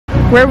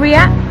Where are we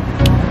at?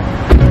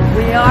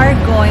 We are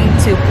going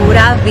to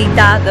Pura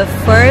Vita, the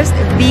first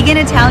vegan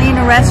Italian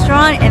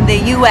restaurant in the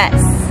US.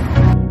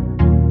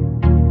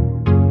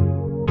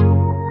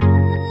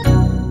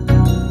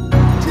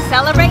 To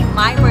celebrate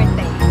my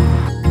birthday.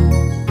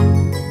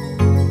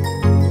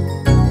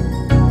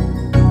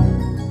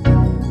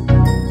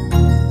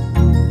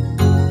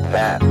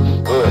 That's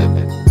good.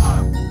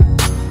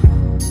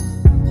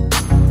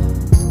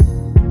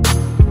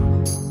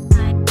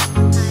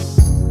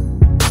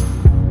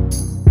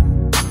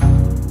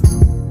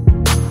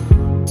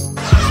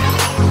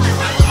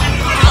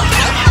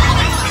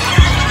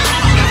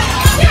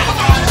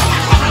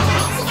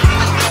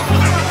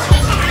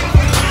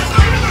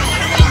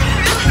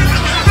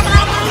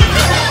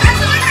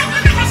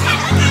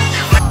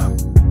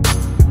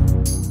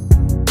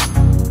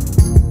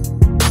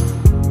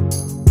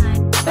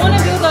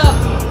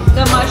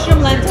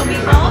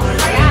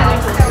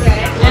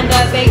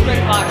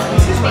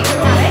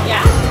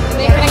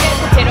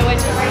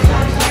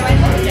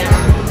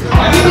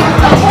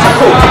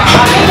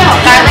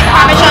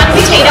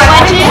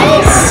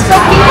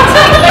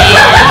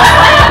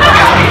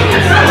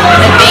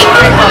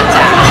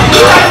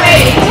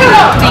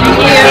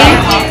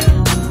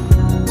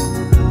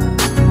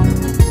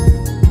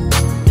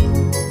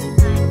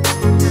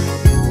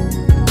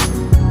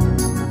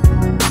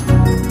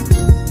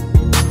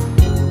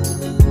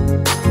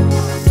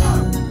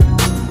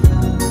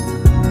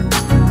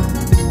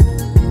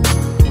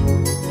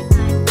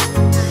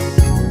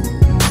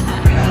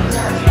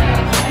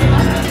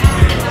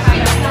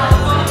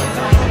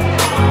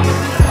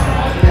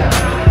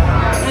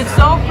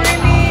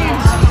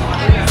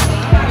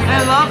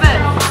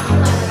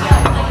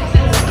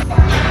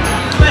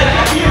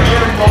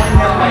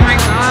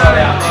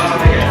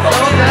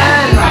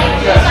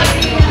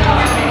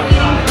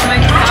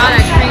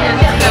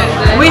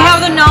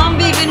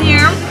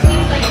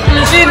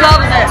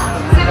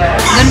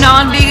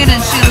 Non-vegan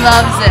and she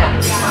loves it.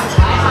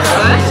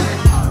 Good?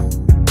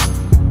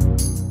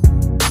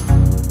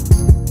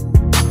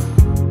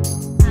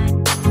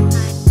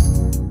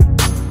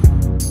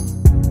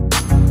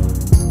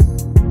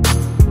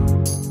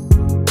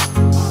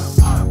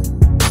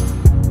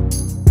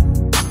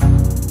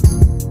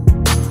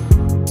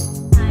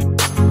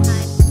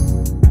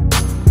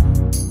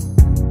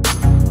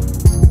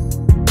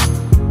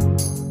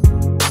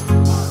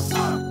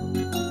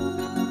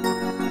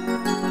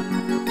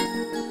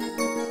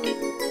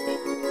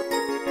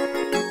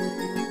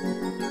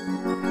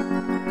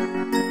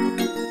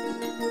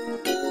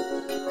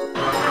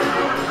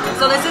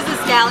 So this is the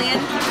scallion,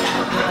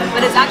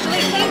 but it's actually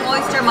pink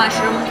oyster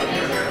mushroom,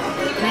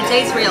 and it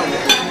tastes real.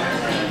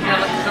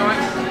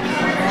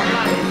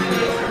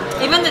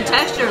 Even the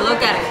texture,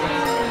 look at it.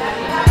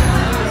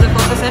 Is it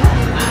focusing?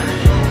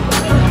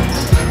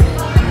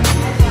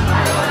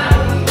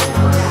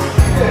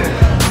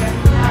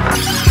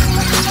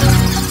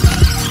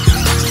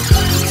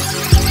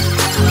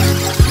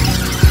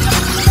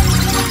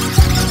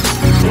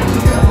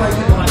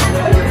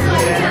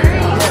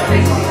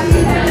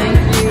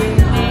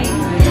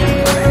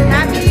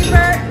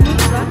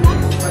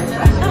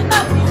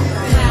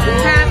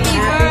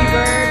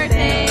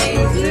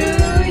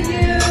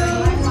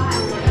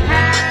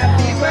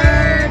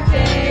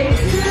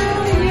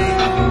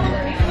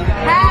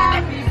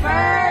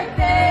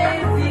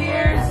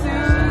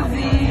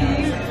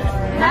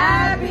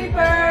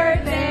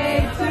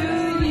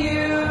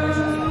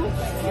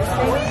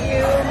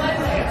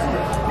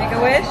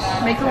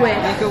 Make a wish.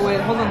 Make a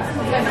wish. Hold on.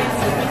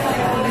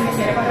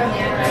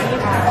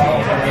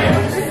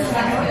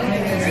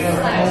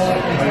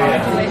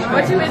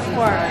 What you wish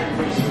for?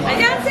 I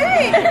can't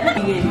say.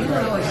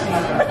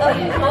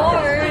 Of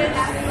course.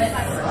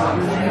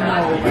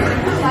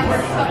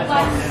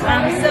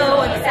 I'm so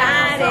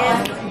excited.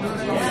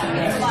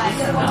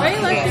 Wait,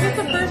 let's get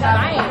the first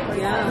bite.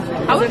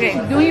 Yeah. I was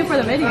doing it for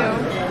the video.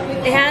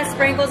 It has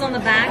sprinkles on the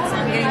back, so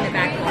I'm getting the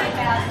back part.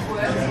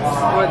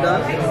 What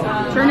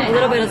does? Turn it. A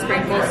little bit of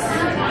sprinkles.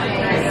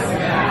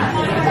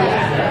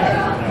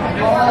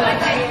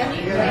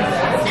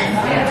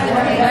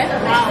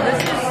 Wow, this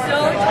is so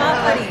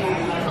chocolatey.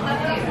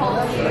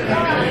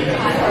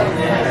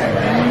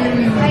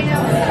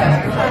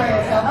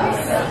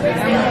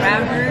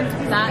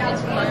 That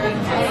is fucking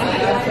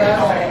This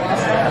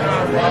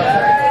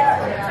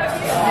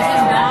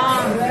is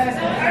bomb.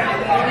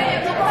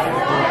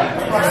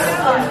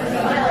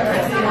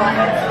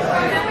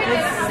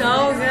 It's so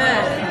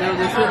good. No,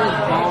 this shit is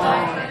bomb.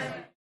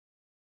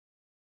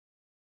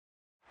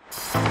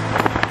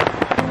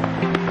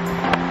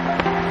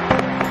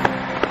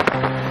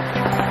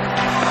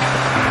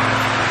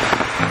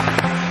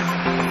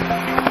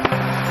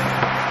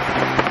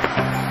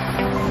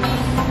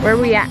 Where are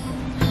we at?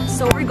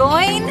 So we're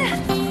going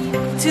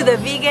to the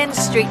vegan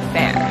street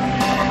fair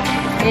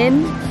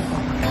In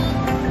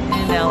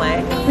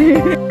LA.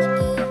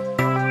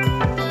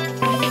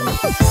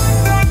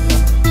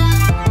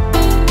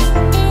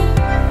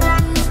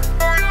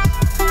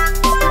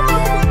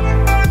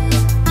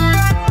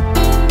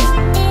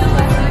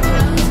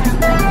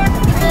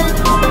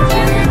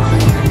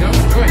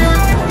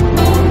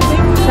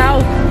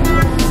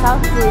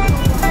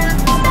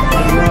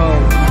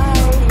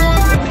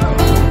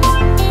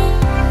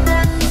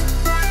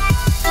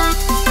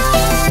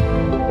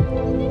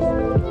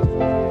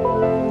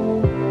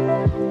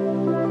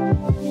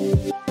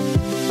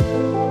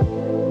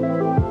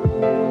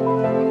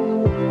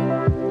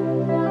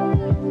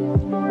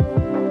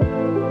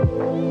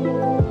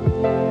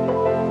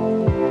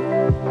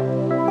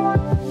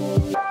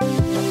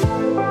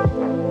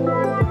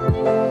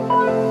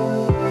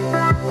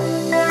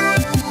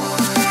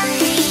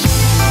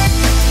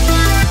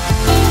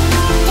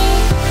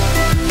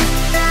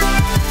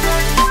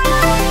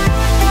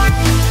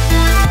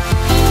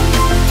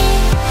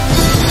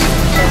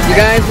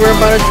 we're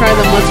about to try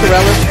the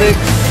mozzarella sticks.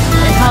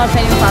 And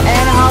jalapeno poppers.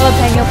 And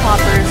jalapeno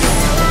poppers.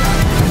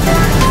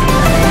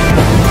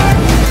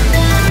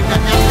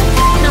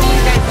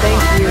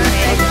 Thank you.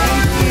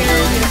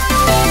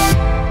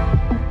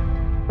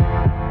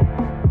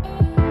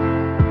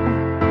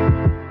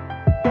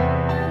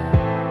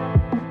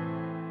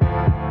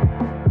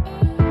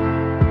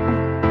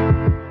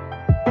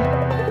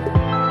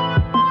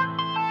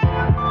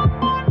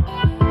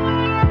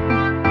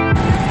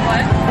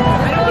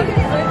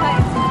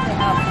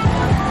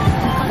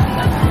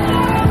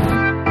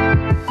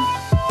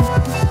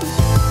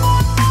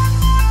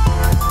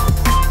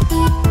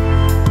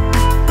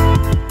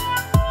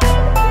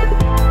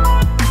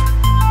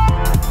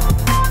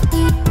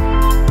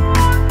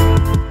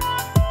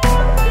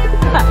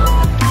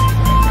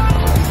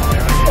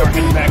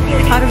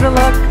 How does it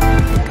look?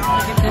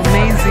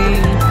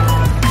 Amazing.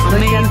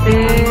 Look at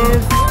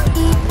this.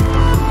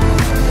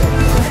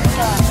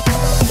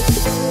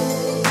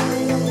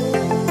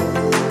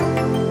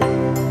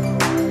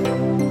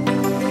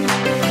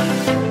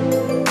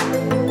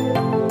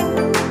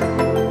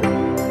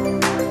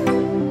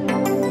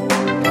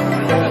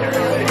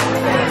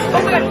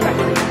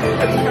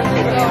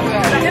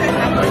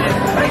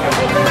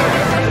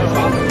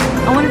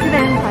 I want to see the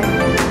inside.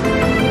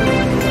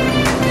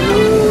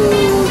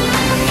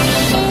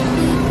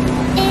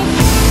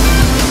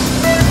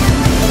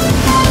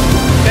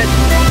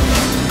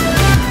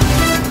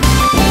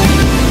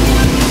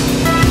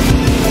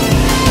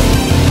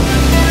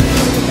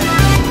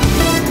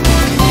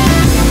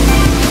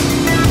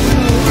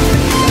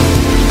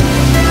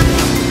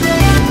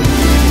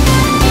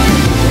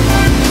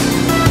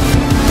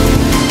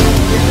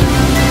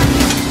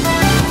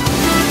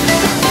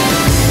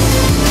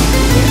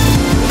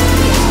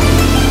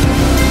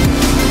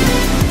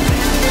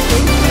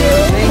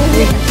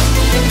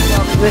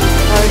 With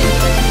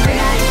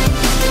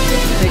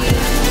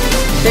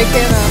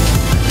chicken.